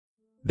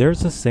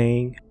There's a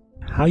saying,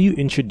 how you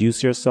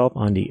introduce yourself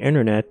on the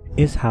internet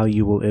is how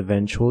you will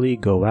eventually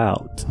go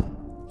out.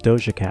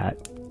 Doja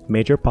Cat,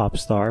 major pop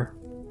star,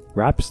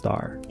 rap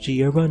star,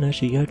 she a runner,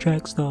 she a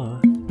track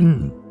star.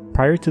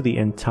 Prior to the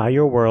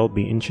entire world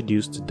being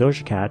introduced to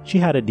Doja Cat, she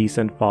had a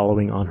decent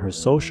following on her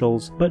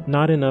socials, but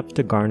not enough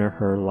to garner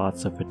her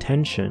lots of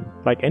attention.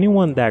 Like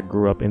anyone that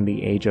grew up in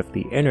the age of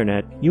the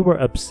internet, you were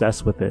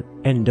obsessed with it,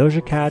 and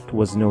Doja Cat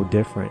was no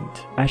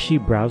different, as she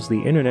browsed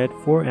the internet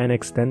for an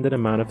extended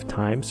amount of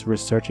times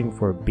researching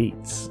for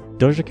beats.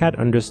 Doja Cat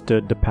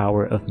understood the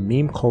power of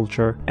meme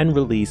culture and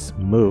released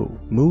Moo.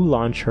 Moo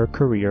launched her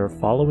career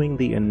following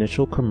the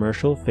initial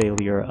commercial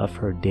failure of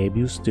her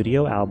debut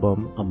studio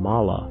album,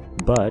 Amala.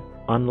 But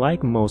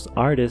unlike most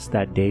artists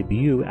that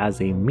debut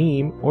as a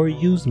meme or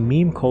use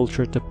meme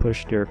culture to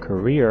push their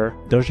career,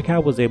 Doja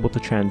Cat was able to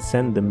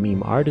transcend the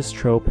meme artist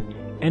trope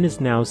and is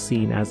now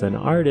seen as an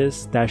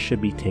artist that should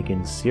be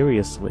taken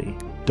seriously.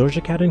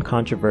 Doja Cat and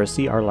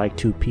controversy are like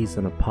two peas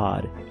in a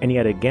pod, and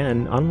yet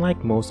again,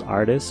 unlike most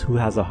artists who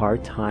has a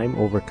hard time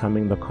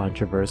overcoming the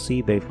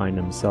controversy they find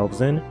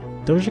themselves in,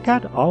 Doja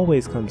Cat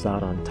always comes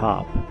out on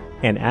top,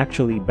 and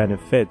actually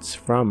benefits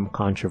from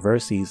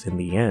controversies in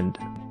the end.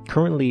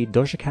 Currently,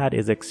 Doja Cat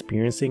is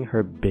experiencing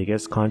her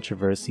biggest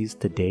controversies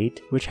to date,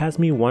 which has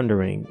me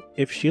wondering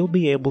if she'll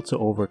be able to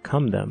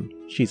overcome them.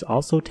 She's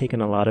also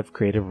taken a lot of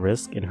creative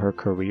risk in her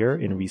career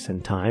in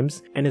recent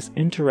times, and it's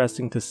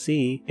interesting to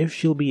see if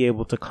she'll be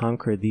able to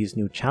conquer these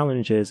new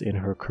challenges in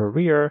her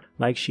career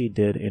like she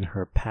did in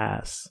her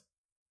past.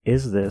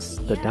 Is this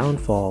the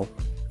downfall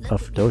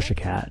of Doja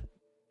Cat?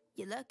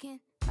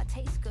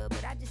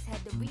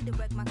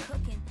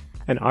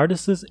 An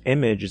artist's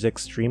image is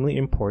extremely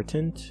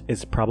important.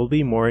 It's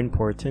probably more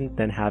important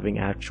than having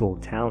actual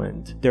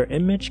talent. Their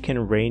image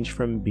can range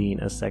from being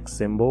a sex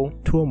symbol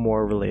to a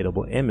more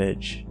relatable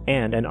image,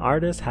 and an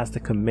artist has to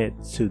commit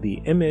to the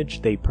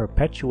image they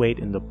perpetuate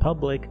in the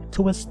public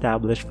to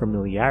establish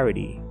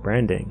familiarity,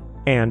 branding.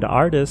 And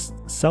artists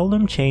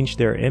seldom change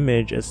their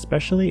image,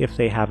 especially if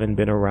they haven't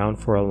been around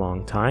for a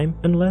long time,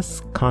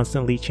 unless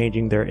constantly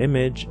changing their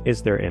image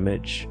is their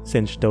image.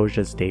 Since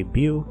Doja's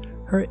debut,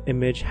 her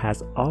image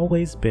has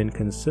always been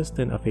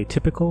consistent of a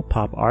typical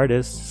pop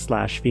artist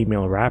 /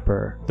 female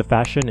rapper. The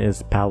fashion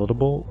is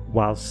palatable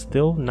while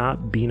still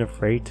not being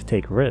afraid to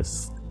take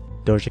risks.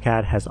 Doja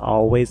Cat has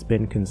always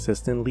been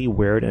consistently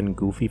weird and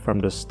goofy from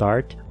the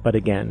start, but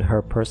again,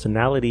 her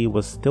personality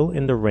was still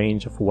in the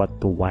range of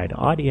what the wide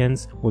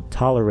audience would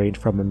tolerate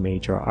from a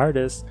major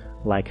artist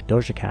like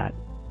Doja Cat.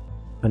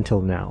 Until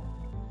now.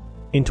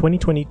 In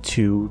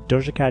 2022,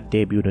 Doja Cat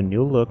debuted a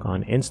new look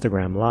on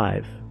Instagram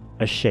Live,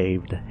 a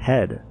shaved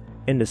head.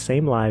 In the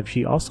same live,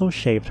 she also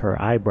shaved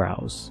her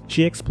eyebrows.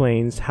 She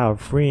explains how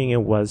freeing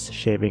it was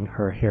shaving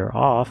her hair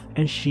off,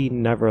 and she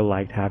never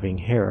liked having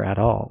hair at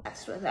all.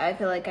 I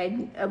feel like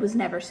I was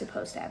never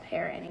supposed to have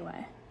hair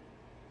anyway.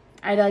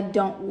 I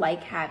don't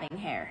like having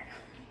hair.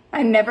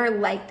 I never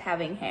liked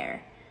having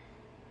hair.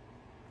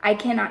 I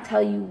cannot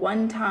tell you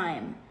one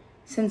time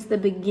since the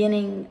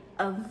beginning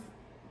of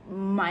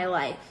my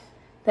life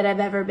that I've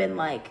ever been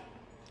like,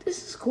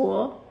 this is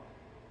cool.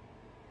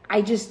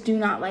 I just do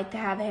not like to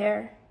have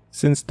hair.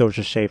 Since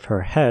Doja shaved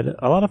her head,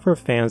 a lot of her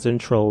fans and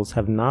trolls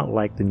have not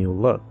liked the new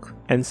look,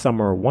 and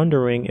some are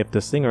wondering if the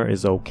singer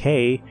is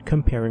okay,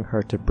 comparing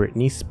her to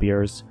Britney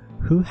Spears,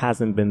 who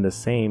hasn't been the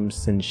same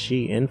since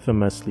she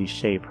infamously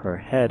shaved her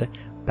head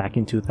back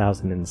in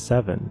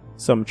 2007.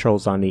 Some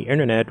trolls on the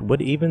internet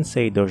would even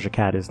say Doja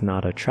Cat is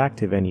not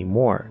attractive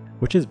anymore,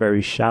 which is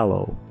very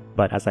shallow.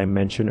 But as I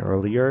mentioned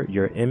earlier,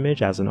 your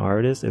image as an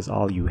artist is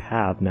all you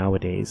have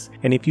nowadays.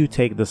 And if you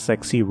take the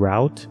sexy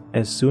route,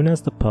 as soon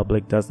as the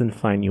public doesn't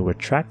find you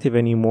attractive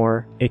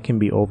anymore, it can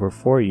be over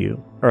for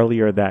you.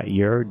 Earlier that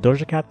year,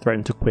 Doja Cat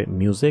threatened to quit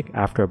music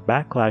after a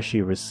backlash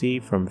she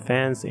received from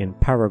fans in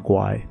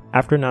Paraguay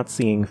after not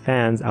seeing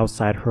fans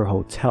outside her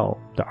hotel.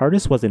 The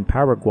artist was in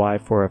Paraguay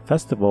for a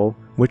festival,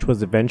 which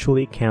was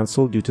eventually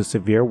cancelled due to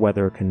severe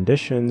weather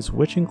conditions,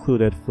 which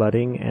included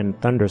flooding and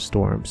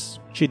thunderstorms.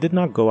 She did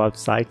not go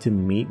outside to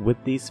meet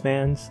with these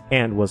fans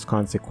and was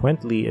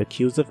consequently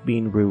accused of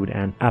being rude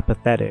and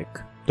apathetic.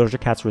 Doja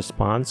Cat's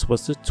response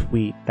was to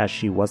tweet that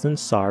she wasn't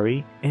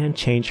sorry and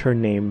change her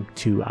name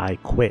to I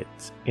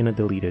Quit. In a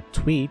deleted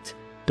tweet,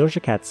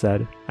 Doja Cat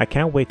said, "I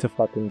can't wait to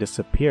fucking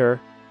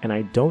disappear, and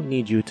I don't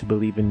need you to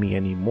believe in me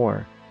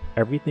anymore.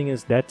 Everything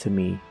is dead to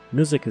me,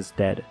 music is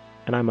dead,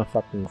 and I'm a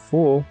fucking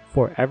fool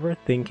for ever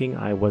thinking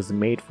I was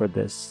made for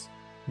this.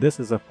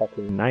 This is a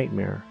fucking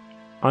nightmare.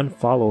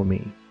 Unfollow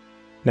me."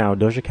 Now,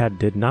 Doja Cat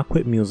did not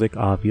quit music,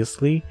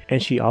 obviously,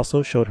 and she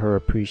also showed her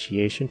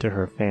appreciation to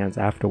her fans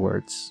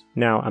afterwards.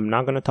 Now, I'm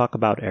not going to talk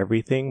about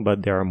everything,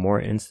 but there are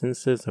more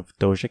instances of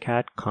Doja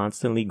Cat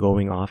constantly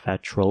going off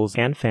at trolls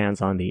and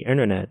fans on the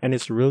internet, and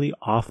it's really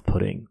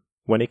off-putting.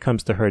 When it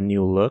comes to her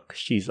new look,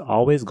 she's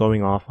always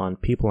going off on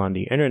people on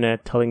the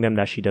internet telling them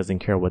that she doesn't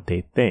care what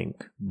they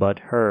think. But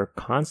her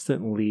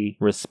constantly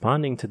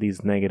responding to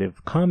these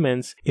negative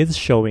comments is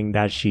showing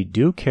that she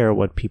do care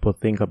what people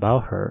think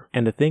about her.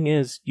 And the thing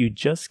is, you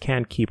just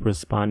can't keep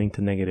responding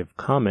to negative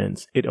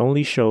comments. It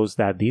only shows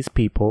that these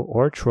people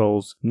or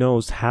trolls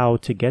knows how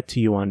to get to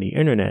you on the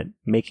internet,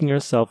 making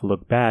yourself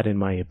look bad in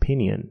my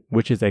opinion,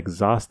 which is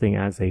exhausting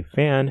as a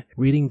fan.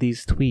 Reading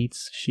these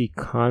tweets she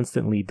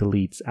constantly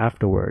deletes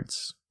afterwards.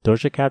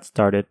 Doja Cat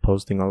started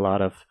posting a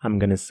lot of, I'm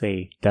gonna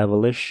say,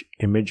 devilish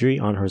imagery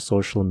on her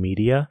social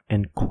media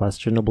and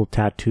questionable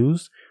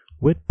tattoos,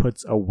 which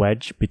puts a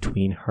wedge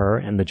between her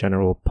and the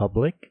general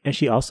public. And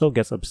she also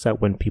gets upset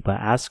when people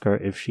ask her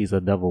if she's a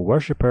devil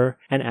worshipper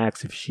and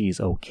asks if she's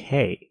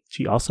okay.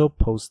 She also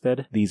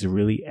posted these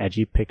really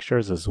edgy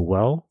pictures as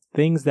well,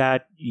 things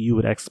that you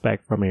would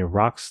expect from a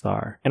rock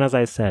star. And as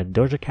I said,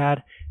 Doja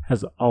Cat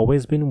has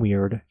always been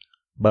weird,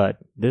 but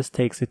this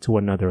takes it to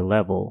another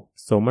level.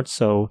 So much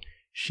so,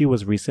 she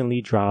was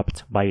recently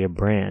dropped by a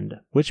brand,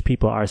 which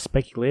people are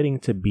speculating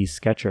to be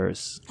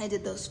Skechers. I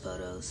did those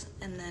photos,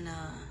 and then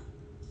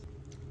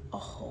a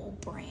whole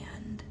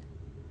brand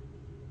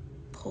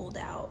pulled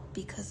out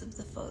because of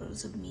the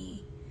photos of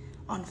me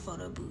on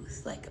photo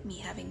booth. Like, me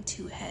having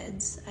two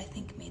heads, I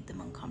think made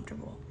them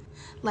uncomfortable.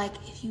 Like,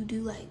 if you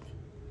do like,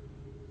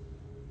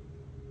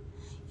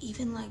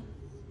 even like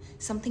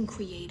something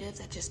creative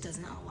that just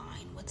doesn't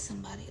align with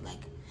somebody,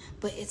 like,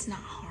 but it's not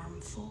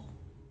harmful.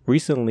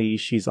 Recently,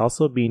 she's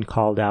also being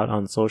called out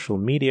on social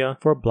media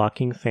for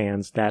blocking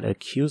fans that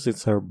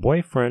accuses her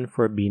boyfriend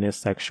for being a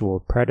sexual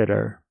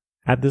predator.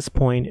 At this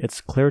point,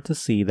 it's clear to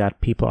see that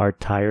people are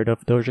tired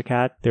of Doja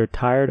Cat. They're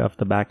tired of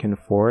the back and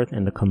forth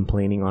and the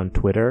complaining on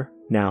Twitter.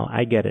 Now,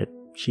 I get it.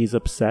 She's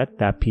upset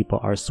that people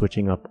are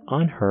switching up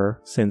on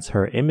her since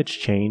her image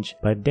change,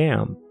 but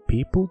damn,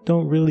 people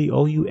don't really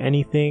owe you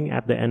anything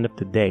at the end of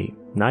the day.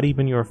 Not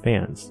even your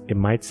fans. It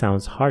might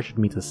sound harsh of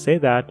me to say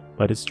that,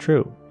 but it's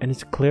true. And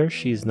it's clear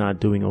she's not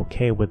doing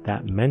okay with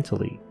that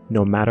mentally,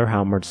 no matter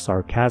how much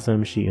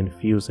sarcasm she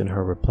infused in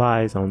her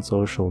replies on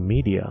social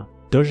media.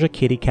 Doja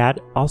Kitty Cat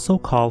also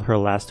called her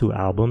last two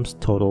albums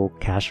total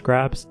cash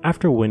grabs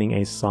after winning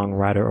a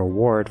songwriter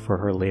award for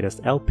her latest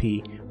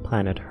LP,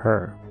 Planet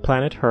Her.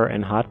 Planet Her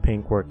and Hot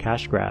Pink were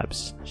cash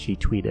grabs, she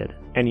tweeted,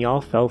 and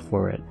y'all fell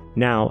for it.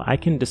 Now I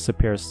can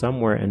disappear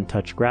somewhere and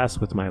touch grass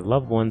with my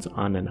loved ones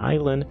on an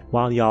island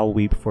while y'all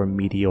weep for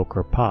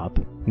mediocre pop.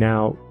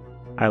 Now,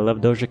 I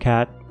love Doja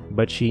Cat,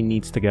 but she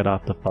needs to get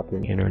off the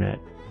fucking internet.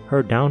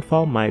 Her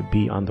downfall might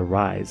be on the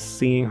rise,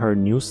 seeing her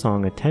new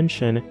song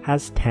Attention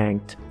has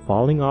tanked,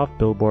 falling off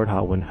Billboard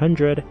Hot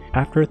 100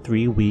 after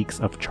 3 weeks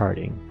of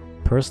charting.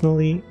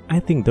 Personally, I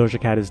think Doja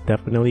Cat is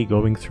definitely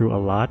going through a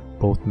lot,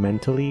 both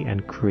mentally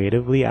and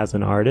creatively as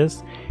an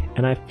artist,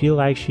 and I feel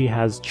like she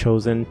has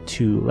chosen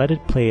to let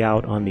it play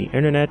out on the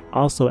internet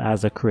also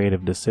as a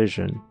creative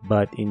decision.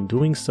 But in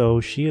doing so,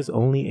 she is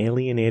only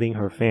alienating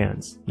her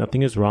fans.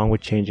 Nothing is wrong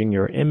with changing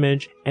your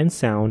image and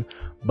sound,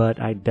 but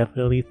I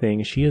definitely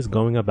think she is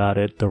going about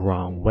it the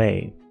wrong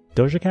way.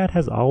 Doja Cat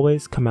has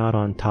always come out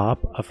on top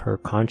of her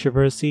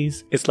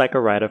controversies. It's like a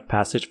rite of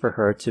passage for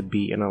her to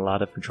be in a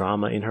lot of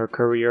drama in her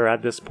career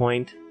at this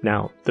point.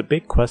 Now, the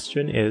big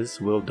question is,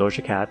 will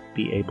Doja Cat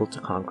be able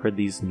to conquer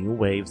these new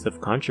waves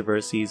of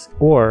controversies,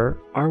 or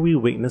are we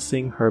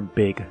witnessing her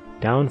big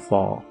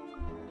downfall?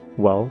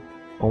 Well,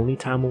 only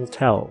time will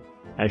tell,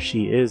 as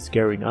she is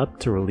gearing up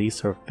to release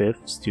her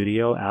 5th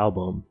studio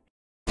album.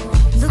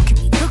 Look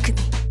at me,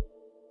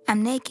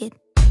 I'm naked.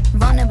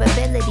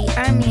 Vulnerability,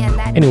 earn me a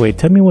lot. Anyway,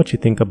 tell me what you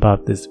think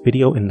about this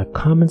video in the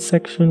comment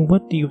section.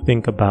 What do you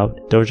think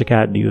about Doja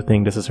Cat? Do you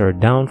think this is her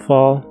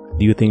downfall?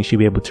 Do you think she'll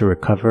be able to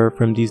recover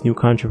from these new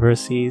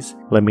controversies?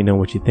 Let me know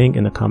what you think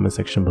in the comment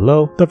section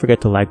below. Don't forget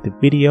to like the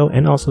video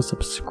and also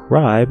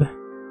subscribe.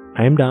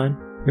 I am Don,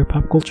 your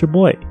pop culture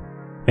boy,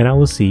 and I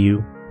will see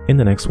you in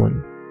the next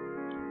one.